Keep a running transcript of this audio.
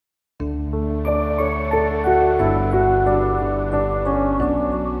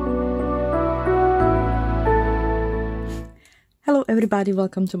everybody,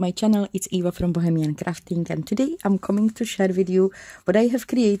 welcome to my channel. It's Eva from Bohemian Crafting, and today I'm coming to share with you what I have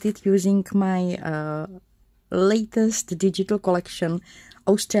created using my latest digital collection,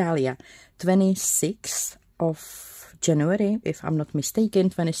 Australia. 26th of January, if I'm not mistaken,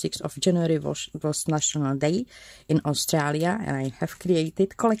 26th of January was National Day in Australia, and I have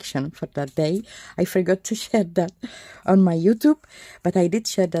created collection for that day. I forgot to share that on my YouTube, but I did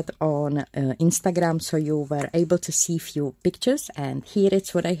share that on Instagram, so you were able to see few pictures, and here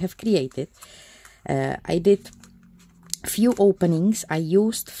is what I have created. I did few openings. I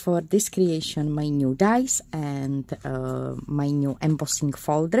used for this creation my new dies and my new embossing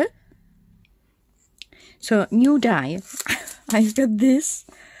folder. So new die, I've got this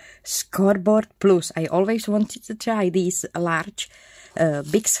Scoreboard Plus. I always wanted to try these large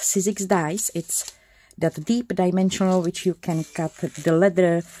big Sizzix dies. It's that deep dimensional which you can cut the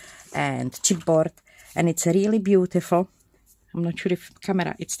leather and chipboard, and it's really beautiful. I'm not sure if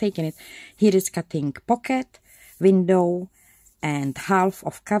camera it's taking it. Here is cutting pocket, window and half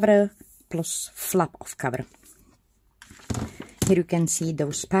of cover plus flap of cover. Here you can see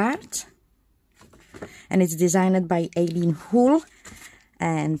those parts. And it's designed by Eileen,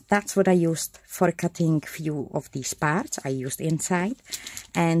 and that's what I used for cutting few of these parts. I used inside,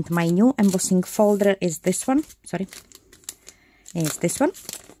 and my new embossing folder is this one. Is this one,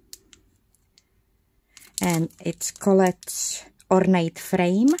 and it's called Ornate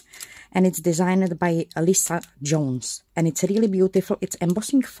Frame, and it's designed by Lisa Jones, and it's really beautiful. It's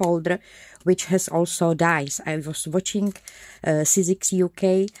embossing folder which has also dies. I was watching Sizzix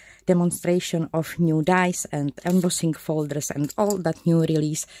UK demonstration of new dies and embossing folders and all that new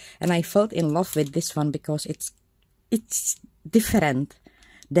release, and I fell in love with this one because it's different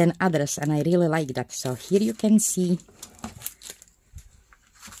than others, and I really like that. So here you can see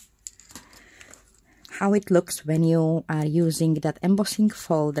how it looks when you are using that embossing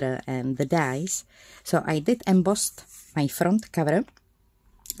folder and the dies. So I did emboss my front cover.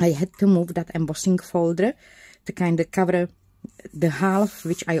 I had to move that embossing folder to kind of cover the half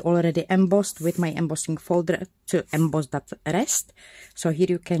which I already embossed with my embossing folder to emboss that rest. So here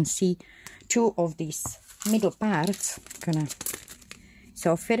you can see two of these middle parts.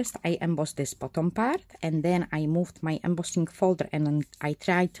 So first I embossed this bottom part, and then I moved my embossing folder and then I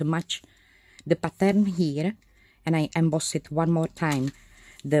tried to match the pattern here, and I embossed it one more time,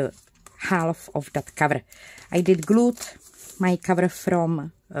 the half of that cover. I did glued my cover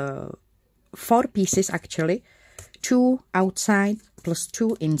from 4 pieces actually, 2 outside plus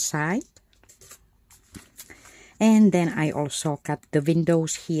 2 inside, and then I also cut the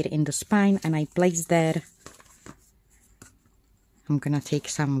windows here in the spine, and I placed there, I'm gonna take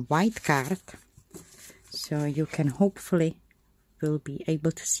some white card so you can hopefully will be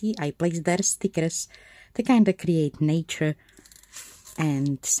able to see. I placed there stickers to kind of create nature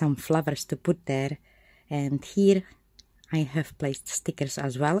and some flowers to put there, and here I have placed stickers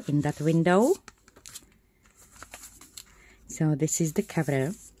as well in that window. So this is the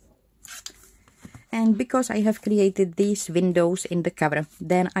cover, and because I have created these windows in the cover,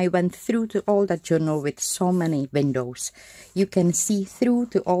 then I went through to all that journal with so many windows. You can see through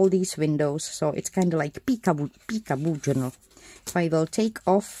to all these windows, so it's kind of like peekaboo journal. So I will take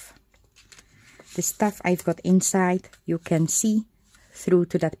off the stuff I've got inside. You can see through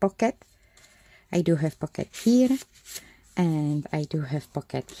to that pocket. I do have pocket here, and I do have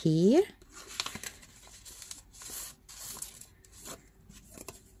pocket here.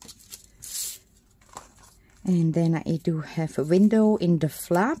 And then I do have a window in the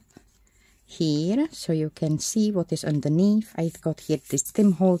flap here, so you can see what is underneath. I've got here this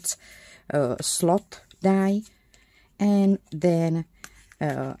Tim Holtz slot die, and then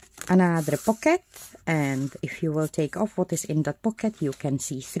another pocket, and if you will take off what is in that pocket, you can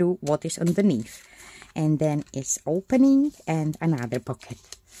see through what is underneath. And then it's opening and another pocket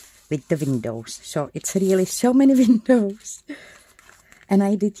with the windows. So it's really so many windows, and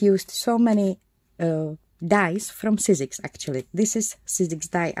I did use so many dies from Sizzix actually. This is Sizzix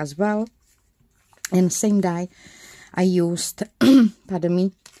die as well, and same die I used pardon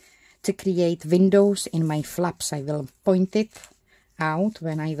me, to create windows in my flaps. I will point it out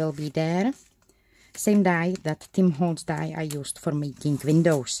when I will be there. Same die, that Tim Holtz die I used for making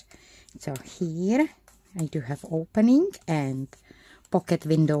windows. So here I do have opening and pocket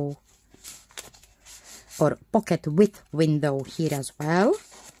window, or pocket with window here as well.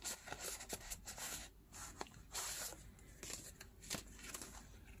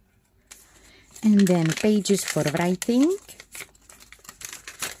 And then pages for writing,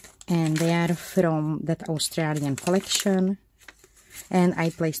 and they are from that Australian collection. And I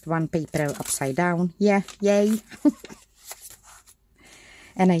placed one paper upside down. Yeah, yay!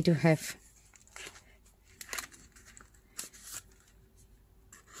 And I do have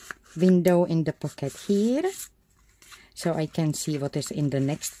window in the pocket here, so I can see what is in the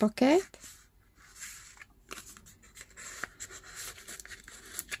next pocket.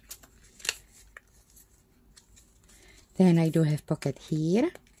 Then I do have pocket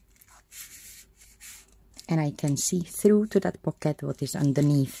here, and I can see through to that pocket what is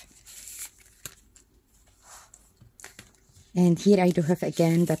underneath. And here I do have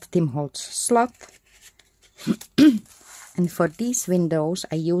again that Tim Holtz slot. And for these windows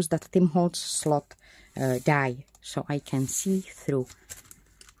I use that Tim Holtz slot die, so I can see through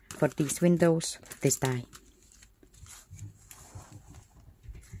for these windows this die.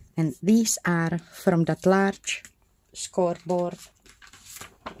 And these are from that large scoreboard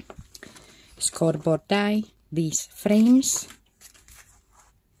die, these frames.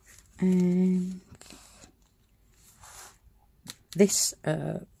 And this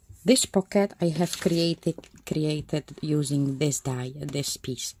pocket I have created using this die, this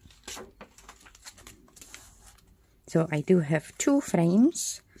piece. So I do have 2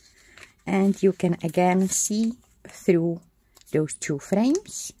 frames, and you can again see through those 2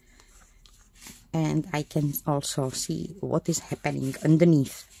 frames, and I can also see what is happening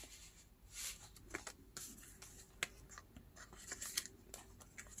underneath.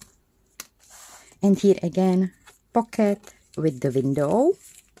 And here again, pocket with the window.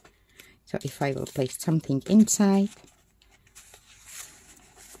 So if I will place something inside,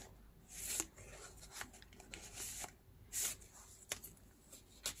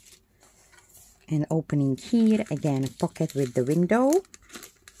 and opening here, again a pocket with the window.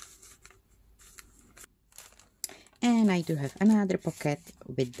 And I do have another pocket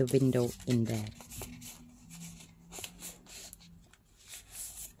with the window in there.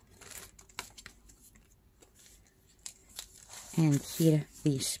 And here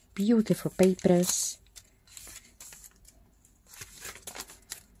these beautiful papers.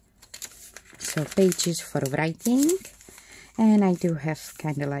 So pages for writing. And I do have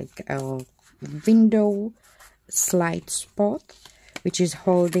kind of like a window slide spot, which is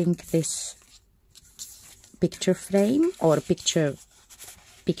holding this picture frame or picture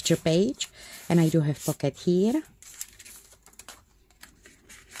page. And I do have pocket here.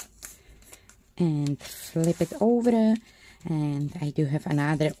 And flip it over. And I do have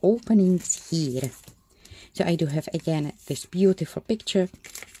another openings here. So I do have again this beautiful picture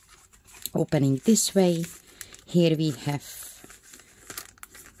opening this way. Here we have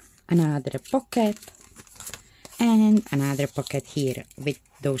another pocket and another pocket here with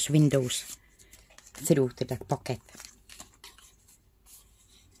those windows through to that pocket.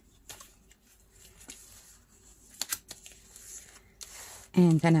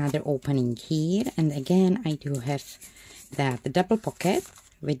 And another opening here, and again I do have that double pocket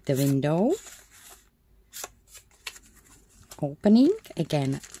with the window opening,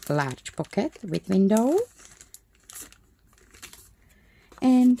 again large pocket with window,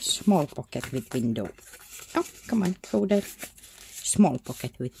 and small pocket with window. Oh, come on, go there. Small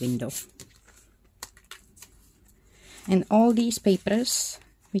pocket with window. And all these papers,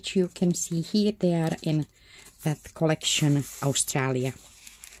 which you can see here, they are in that collection Australia.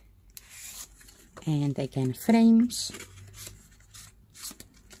 And again frames.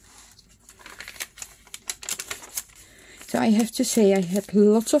 So I have to say I had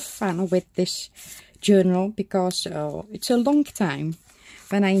lots of fun with this journal, because it's a long time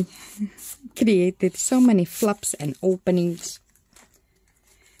when I created so many flaps and openings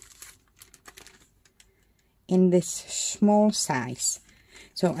in this small size.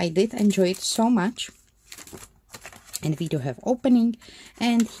 So I did enjoy it so much. And we do have opening,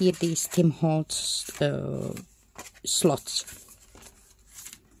 and here these Tim Holtz slots.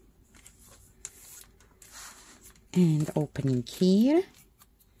 And opening here.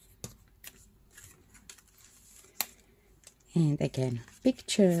 And again,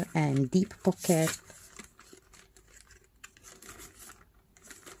 picture and deep pocket.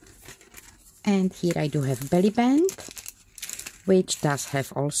 And here I do have belly band, which does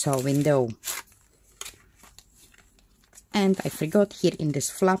have also a window. And I forgot, here in this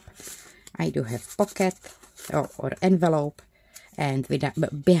flap I do have pocket or envelope, and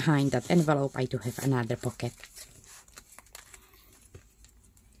behind that envelope I do have another pocket.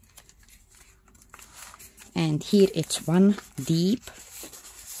 And here it's one deep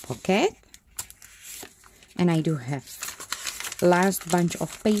pocket, and I do have last bunch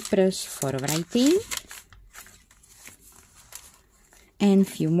of papers for writing, and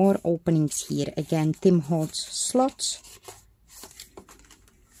few more openings here. Again, Tim Holtz slots.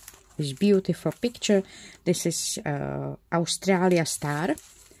 This beautiful picture. This is Australia star.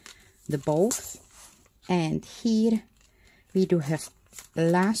 the both. And here we do have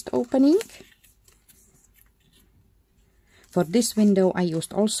last opening. For this window I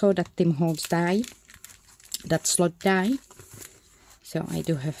used also that Tim Holtz die, that slot die. So I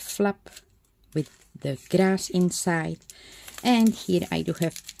do have flap with the grass inside, and here I do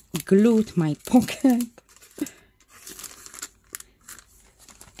have glued my pocket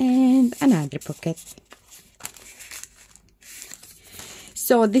and another pocket.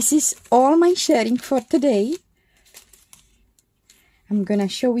 So this is all my sharing for today. I'm gonna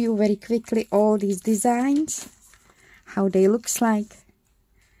show you very quickly all these designs, how they looks like,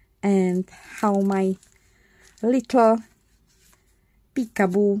 and how my little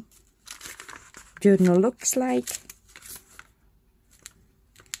peekaboo journal looks like.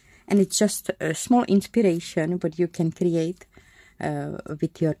 And it's just a small inspiration what you can create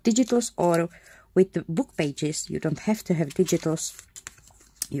with your digitals or with the book pages. You don't have to have digitals.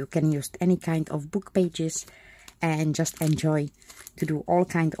 You can use any kind of book pages and just enjoy to do all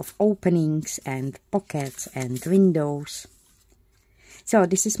kind of openings and pockets and windows. So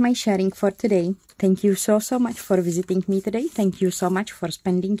this is my sharing for today. Thank you so much for visiting me today. Thank you so much for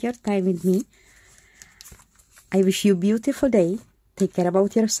spending your time with me. I wish you a beautiful day. Take care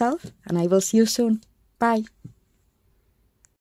about yourself, and I will see you soon. Bye.